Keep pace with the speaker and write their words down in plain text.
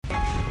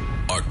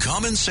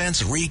common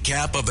sense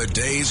recap of the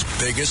day's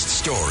biggest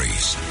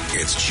stories.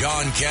 It's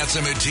John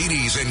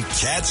Catsimatidis and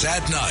Cats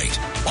at Night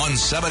on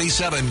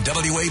 77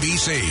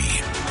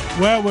 WABC.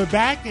 Well, we're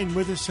back, and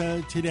with us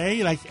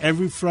today, like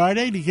every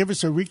Friday, to give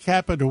us a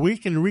recap of the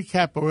week and a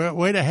recap of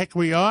where the heck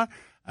we are,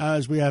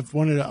 as we have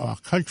one of our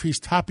country's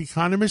top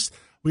economists.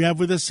 We have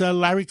with us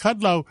Larry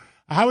Kudlow.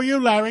 How are you,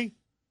 Larry?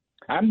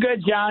 I'm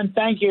good, John.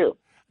 Thank you.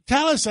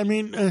 Tell us, I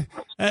mean,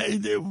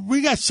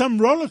 we got some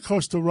roller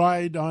coaster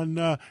ride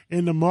on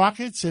in the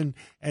markets, and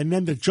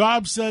then the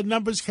jobs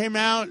numbers came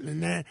out,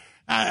 and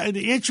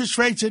the interest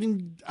rates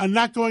are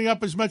not going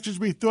up as much as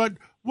we thought.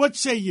 What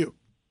say you?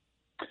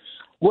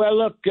 Well,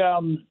 look,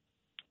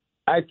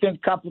 I think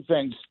a couple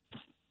things.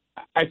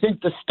 I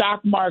think the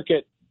stock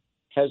market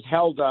has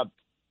held up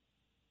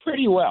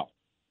pretty well.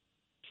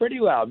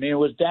 I mean, it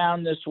was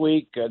down this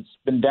week. It's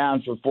been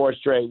down for 4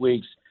 straight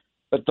weeks.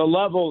 But the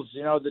levels,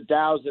 you know, the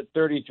Dow's at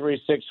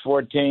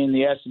 33,614,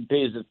 the S&P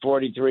is at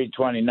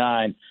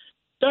 43,29.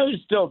 Those are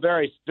still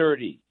very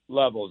sturdy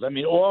levels. I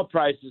mean, oil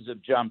prices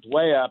have jumped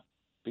way up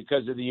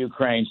because of the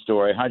Ukraine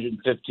story,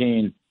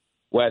 115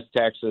 West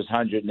Texas,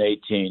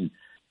 118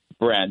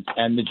 Brent.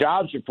 And the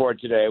jobs report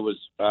today was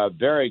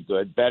very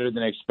good, better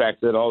than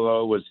expected,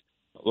 although it was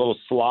a little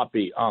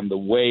sloppy on the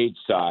wage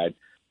side.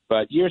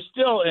 But you're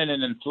still in an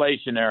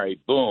inflationary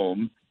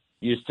boom.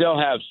 You still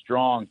have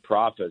strong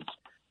profits.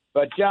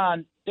 But,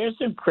 John, there's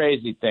some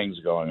crazy things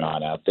going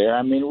on out there.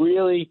 I mean,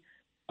 really,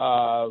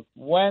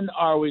 when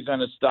are we going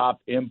to stop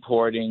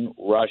importing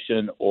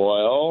Russian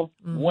oil?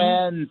 Mm-hmm.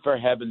 When, for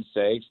heaven's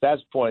sakes?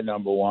 That's point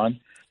number one.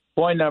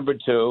 Point number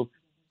two,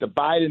 the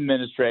Biden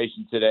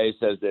administration today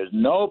says there's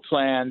no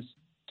plans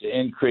to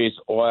increase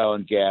oil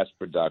and gas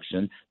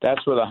production. That's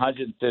with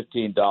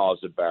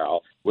 $115 a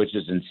barrel, which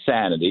is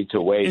insanity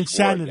to wage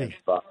insanity. War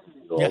against fossil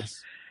fuels.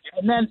 Yes.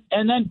 And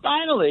then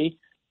finally,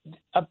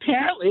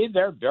 apparently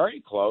they're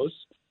very close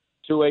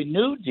to a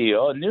new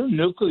deal, a new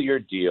nuclear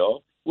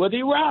deal with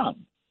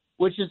Iran,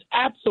 which is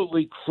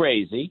absolutely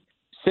crazy,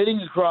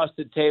 sitting across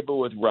the table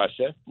with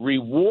Russia,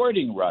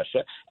 rewarding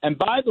Russia. And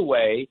by the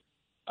way,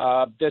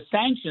 the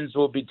sanctions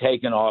will be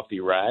taken off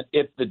Iran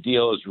if the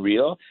deal is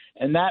real.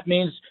 And that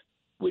means,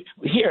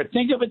 here,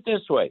 think of it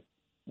this way.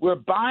 We're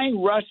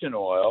buying Russian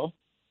oil,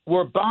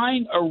 we're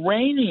buying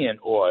Iranian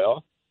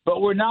oil,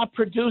 but we're not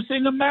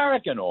producing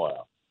American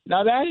oil.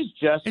 Now, that is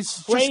just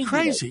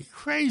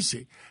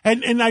crazy.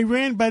 And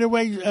Iran, by the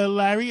way,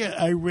 Larry,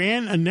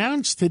 Iran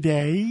announced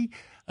today,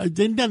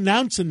 didn't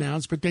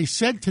announce, but they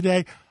said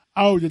today,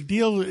 the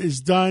deal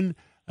is done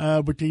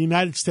with the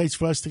United States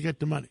for us to get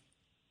the money.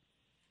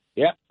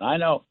 Yeah, I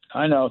know.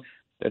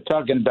 They're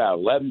talking about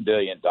 $11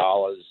 billion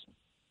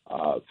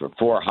for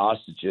 4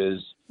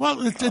 hostages. Well,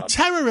 the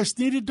terrorists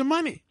needed the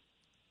money.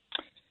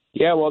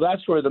 Yeah, well,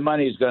 that's where the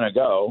money is going to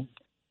go.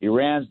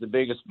 Iran's the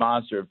biggest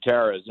sponsor of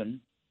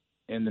terrorism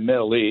in the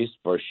Middle East,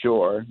 for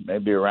sure,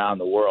 maybe around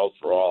the world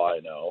for all I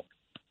know.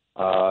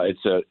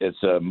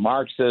 It's a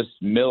Marxist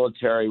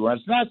military run.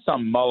 It's not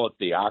some mullet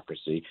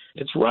theocracy.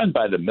 It's run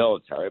by the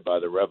military, by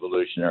the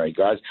Revolutionary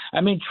Guards.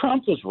 I mean,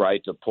 Trump was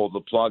right to pull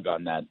the plug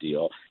on that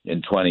deal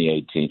in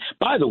 2018.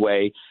 By the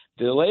way,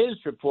 the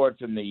latest report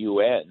from the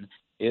UN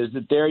is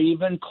that they're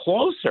even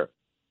closer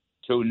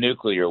to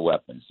nuclear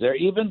weapons. They're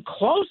even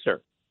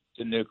closer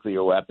to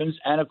nuclear weapons.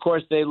 And, of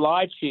course, they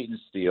lie, cheat, and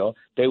steal.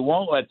 They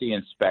won't let the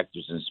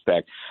inspectors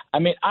inspect. I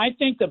mean, I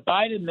think the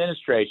Biden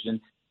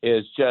administration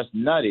is just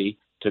nutty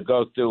to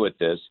go through with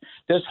this.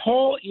 This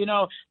whole,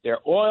 their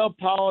oil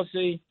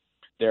policy,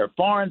 their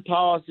foreign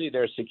policy,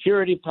 their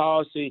security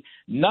policy,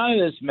 none of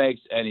this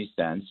makes any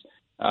sense.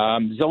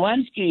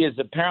 Zelensky is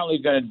apparently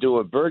going to do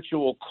a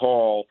virtual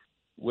call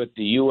with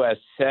the U.S.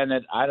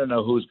 Senate. I don't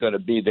know who's going to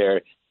be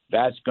there.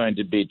 That's going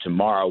to be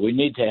tomorrow. We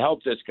need to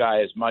help this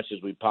guy as much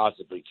as we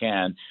possibly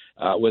can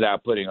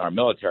without putting our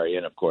military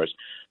in, of course.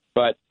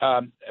 But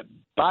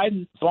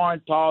Biden's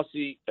foreign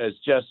policy is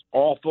just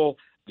awful.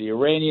 The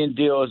Iranian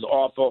deal is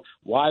awful.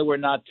 Why we're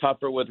not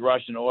tougher with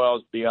Russian oil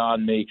is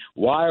beyond me.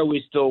 Why are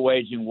we still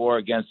waging war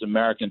against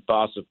American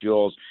fossil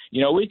fuels?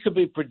 We could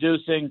be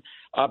producing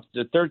up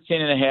to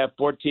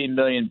 14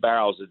 million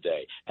barrels a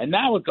day. And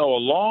that would go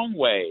a long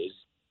ways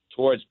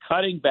towards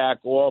cutting back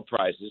oil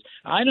prices.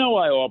 I know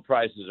why oil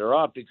prices are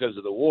up because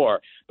of the war,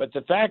 but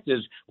the fact is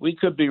we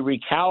could be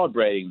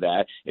recalibrating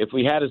that if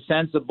we had a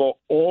sensible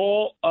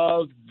all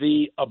of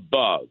the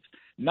above,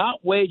 not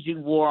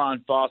waging war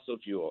on fossil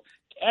fuel,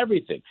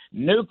 everything,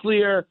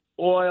 nuclear,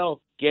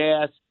 oil,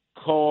 gas,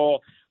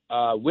 coal,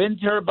 wind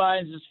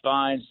turbines is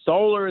fine,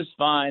 solar is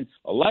fine,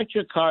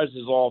 electric cars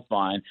is all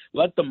fine.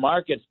 Let the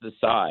markets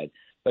decide.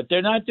 But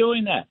they're not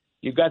doing that.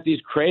 You've got these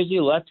crazy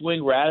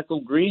left-wing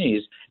radical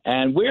greenies,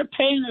 and we're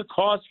paying a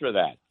cost for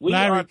that.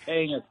 Larry, are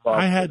paying a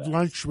cost I had for that.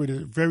 lunch with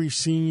a very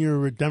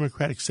senior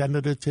Democratic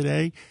senator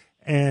today,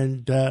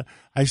 and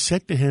I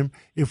said to him,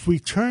 if we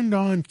turned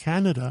on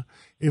Canada,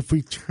 if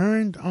we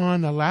turned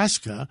on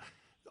Alaska,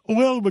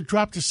 oil would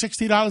drop to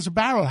 $60 a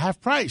barrel, half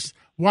price.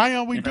 Why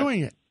aren't we doing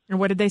it? And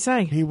what did they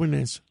say? He wouldn't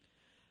answer.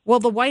 Well,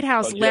 the White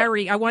House,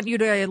 Larry, I want you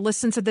to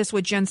listen to this,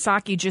 what Jen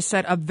Psaki just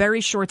said a very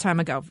short time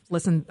ago.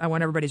 Listen, I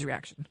want everybody's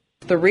reaction.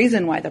 The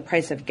reason why the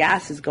price of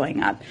gas is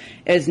going up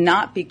is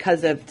not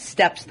because of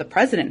steps the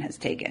president has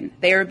taken.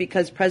 They are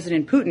because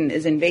President Putin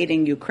is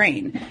invading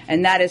Ukraine,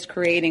 and that is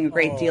creating a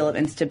great deal of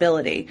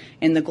instability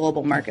in the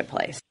global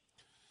marketplace.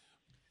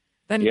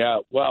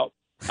 Well,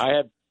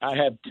 I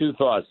have two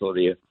thoughts,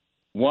 Lydia.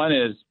 One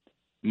is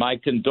my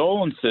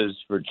condolences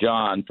for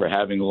John for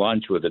having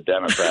lunch with a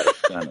Democratic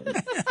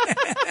senator,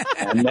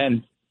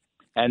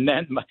 and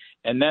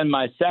then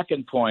my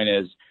second point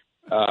is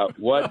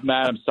what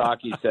Madam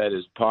Psaki said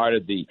is part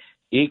of the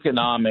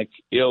economic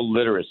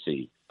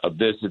illiteracy of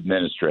this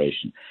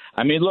administration.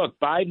 I mean, look,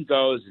 Biden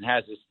goes and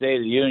has a State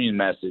of the Union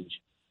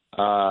message,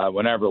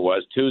 whenever it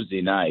was,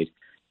 Tuesday night,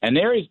 and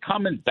there he's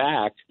coming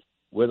back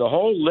with a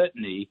whole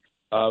litany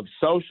of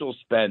social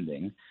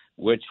spending,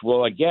 which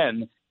will,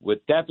 again,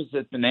 with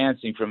deficit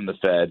financing from the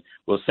Fed,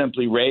 will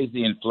simply raise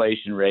the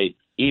inflation rate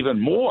even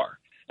more,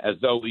 as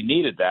though we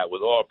needed that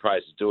with oil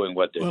prices doing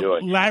what they're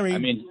doing. Larry, I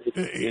mean,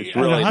 it's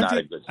really not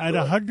a good story. At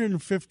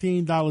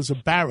 $115 a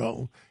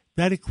barrel,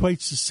 that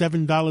equates to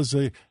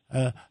 $7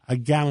 a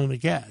gallon of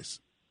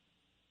gas.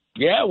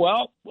 Yeah,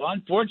 well,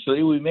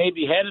 unfortunately, we may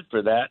be headed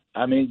for that.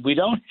 I mean, we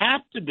don't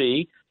have to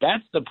be.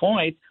 That's the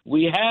point.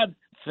 We have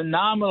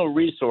phenomenal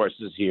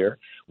resources here.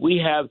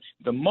 We have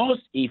the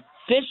most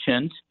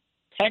efficient,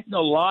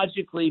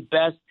 technologically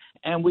best,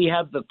 and we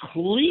have the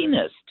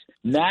cleanest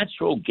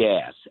natural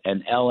gas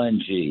and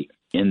LNG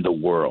in the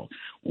world.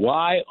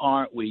 Why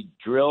aren't we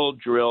drill,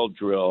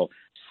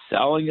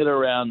 selling it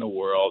around the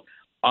world,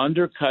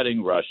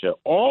 undercutting Russia?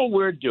 All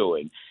we're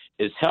doing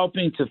is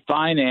helping to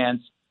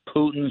finance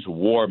Putin's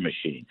war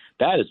machine.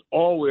 That is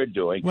all we're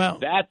doing. Well,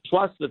 that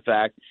plus the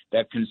fact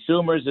that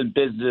consumers and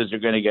businesses are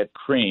going to get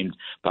creamed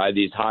by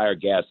these higher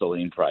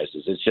gasoline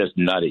prices. It's just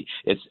nutty.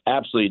 It's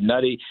absolutely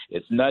nutty.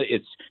 It's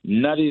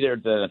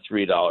nuttier than a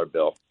 $3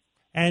 bill.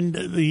 And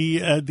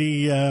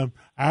the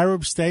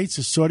Arab states,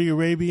 the Saudi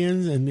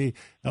Arabians, and the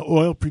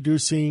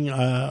oil-producing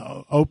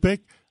OPEC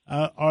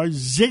are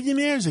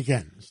zillionaires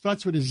again. It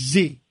starts with a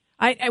Z.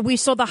 We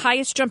saw the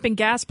highest jump in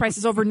gas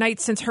prices overnight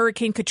since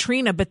Hurricane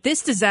Katrina, but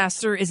this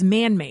disaster is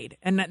man-made,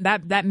 and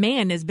that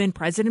man has been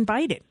President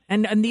Biden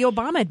and the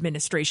Obama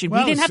administration.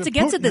 Well, we didn't have to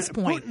get to this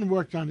point. Putin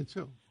worked on it,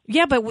 too.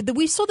 Yeah, but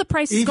we saw the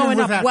prices Even going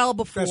up that, well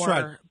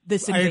before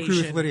this invasion. I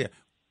agree with Lydia.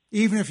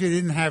 Even if you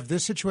didn't have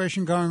this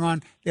situation going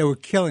on, they were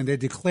killing. They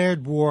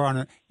declared war on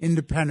an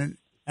independent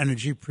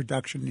energy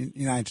production in the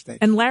United States.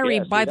 And Larry,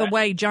 by the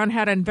way, John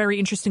had a very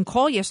interesting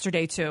call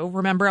yesterday, too.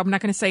 Remember, I'm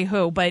not going to say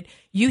who, but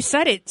you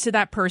said it to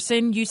that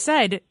person. You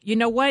said, you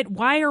know what?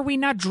 Why are we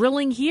not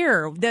drilling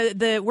here?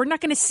 We're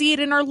not going to see it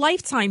in our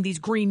lifetime, these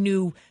green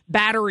new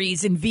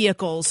batteries in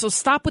vehicles. So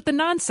stop with the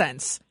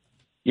nonsense.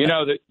 You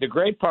know, the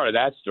great part of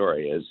that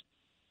story is,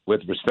 with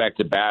respect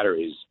to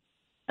batteries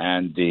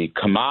and the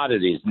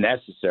commodities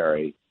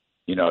necessary,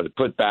 you know, to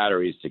put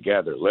batteries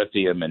together,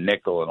 lithium and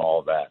nickel and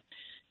all that,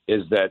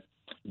 is that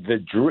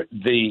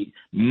the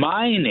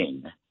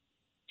mining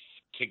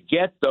to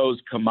get those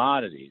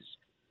commodities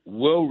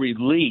will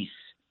release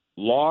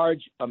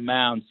large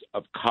amounts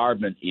of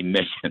carbon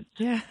emissions.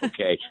 Yeah.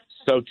 Okay.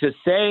 So to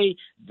say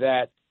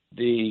that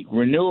the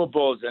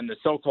renewables and the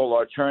so-called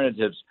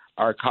alternatives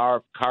are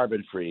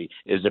carbon-free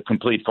is a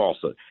complete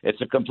falsehood.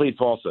 It's a complete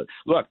falsehood.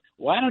 Look,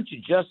 why don't you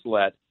just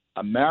let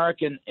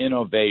American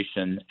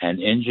innovation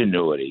and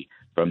ingenuity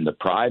from the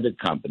private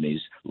companies,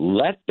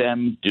 let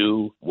them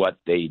do what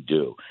they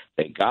do.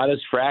 They got us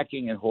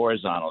fracking and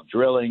horizontal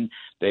drilling.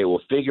 They will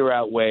figure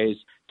out ways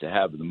to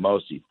have the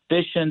most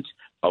efficient,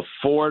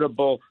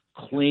 affordable,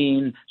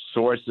 clean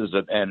sources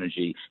of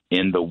energy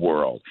in the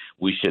world.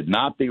 We should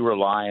not be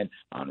reliant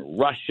on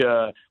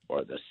Russia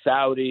or the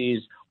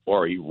Saudis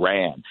or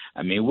Iran.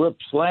 I mean, we're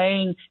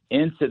playing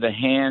into the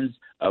hands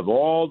of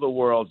all the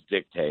world's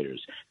dictators,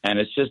 and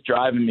it's just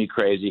driving me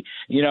crazy.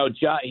 You know,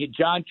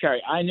 John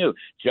Kerry, I know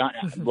John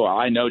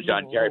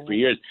Kerry for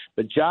years,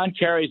 but John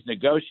Kerry's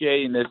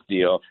negotiating this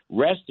deal.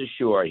 Rest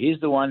assured, he's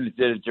the one that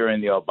did it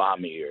during the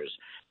Obama years.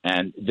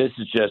 And this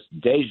is just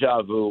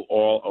deja vu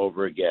all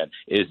over again.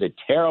 It is a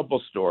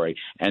terrible story.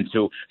 And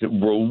to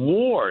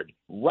reward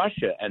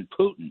Russia and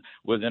Putin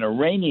with an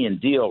Iranian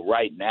deal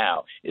right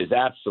now is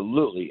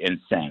absolutely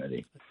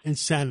insanity.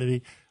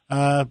 Insanity.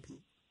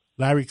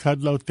 Larry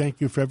Kudlow, thank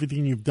you for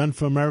everything you've done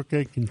for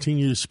America.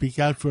 Continue to speak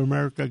out for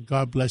America.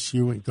 God bless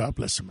you and God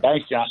bless America.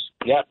 Thanks, John.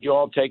 Yep, you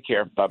all take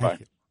care. Bye-bye.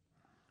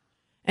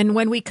 And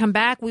when we come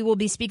back, we will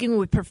be speaking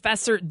with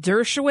Professor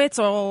Dershowitz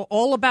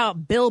all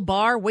about Bill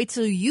Barr. Wait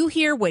till you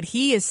hear what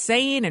he is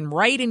saying and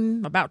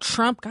writing about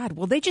Trump. God,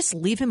 will they just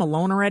leave him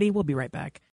alone already? We'll be right back.